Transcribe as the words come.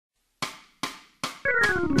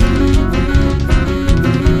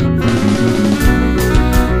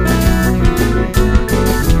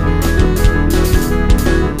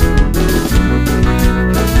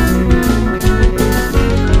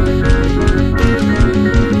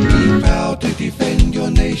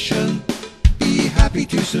Be happy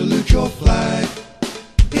to salute your flag.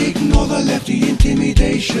 Ignore the lefty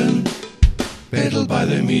intimidation peddled by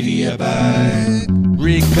the media bag.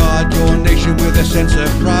 Regard your nation with a sense of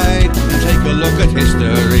pride and take a look at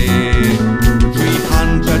history.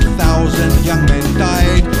 300,000 young men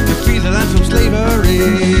died to free the land from slavery.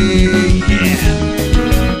 Yeah.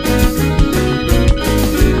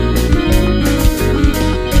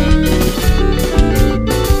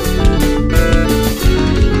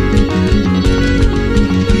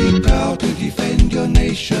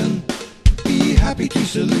 Be happy to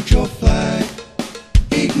salute your flag.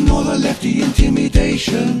 Ignore the lefty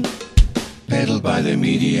intimidation peddled by the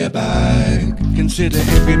media bag. Consider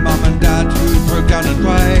every mum and dad who broke down and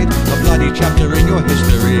cried, a bloody chapter in your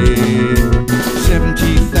history.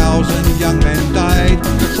 70,000 young men died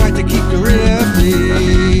to try to keep Korea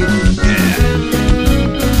free. Yeah.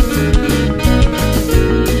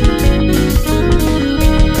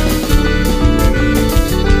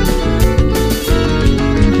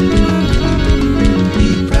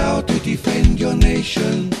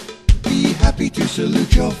 Be happy to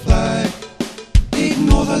salute your flag.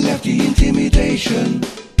 Ignore the lefty intimidation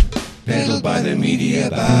peddled by the media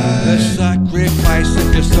bag. The sacrifice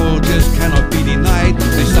of your soldiers cannot be denied.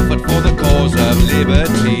 They suffered for the cause of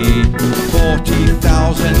liberty.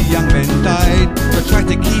 40,000 young men died to try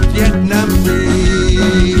to keep Vietnam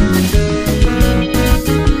free.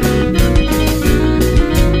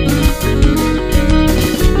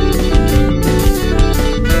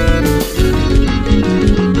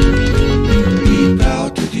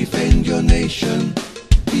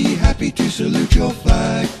 Be happy to salute your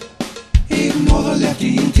flag. Ignore the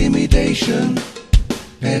lefty intimidation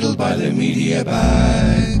peddled by the media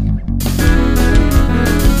bag.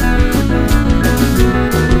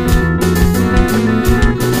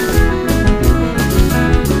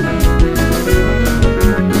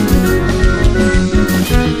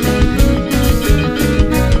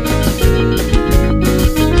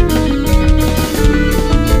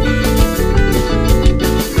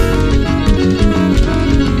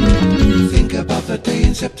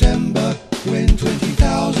 September, when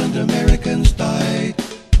 20,000 Americans died,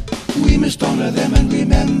 we must honor them and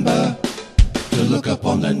remember to look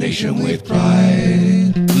upon the nation with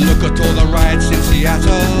pride. Look at all the riots in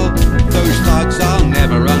Seattle, those thugs I'll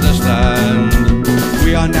never understand.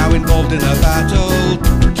 We are now involved in a battle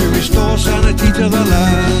to restore sanity to the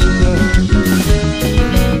land.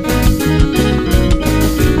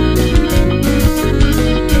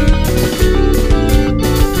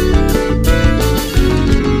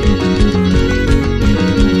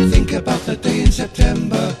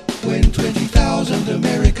 September, when 20,000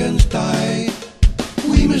 Americans died,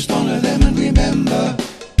 we must honor them and remember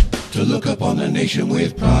to look upon the nation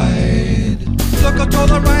with pride. Look at all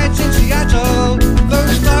the riots in Seattle,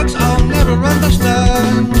 those thugs I'll never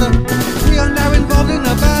understand. We are now involved in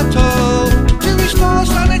a battle to restore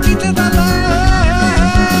sanity to the land.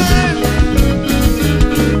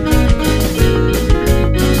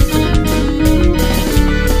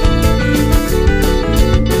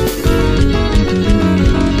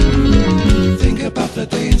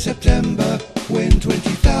 September, when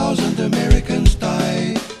 20,000 Americans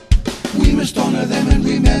died, we must honor them and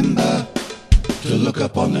remember to look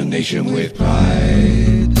upon the nation with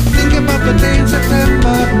pride. Think about the day in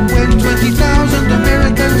September, when 20,000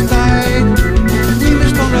 Americans died. We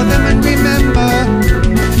must honor them and remember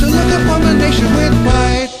to look upon the nation with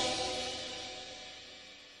pride.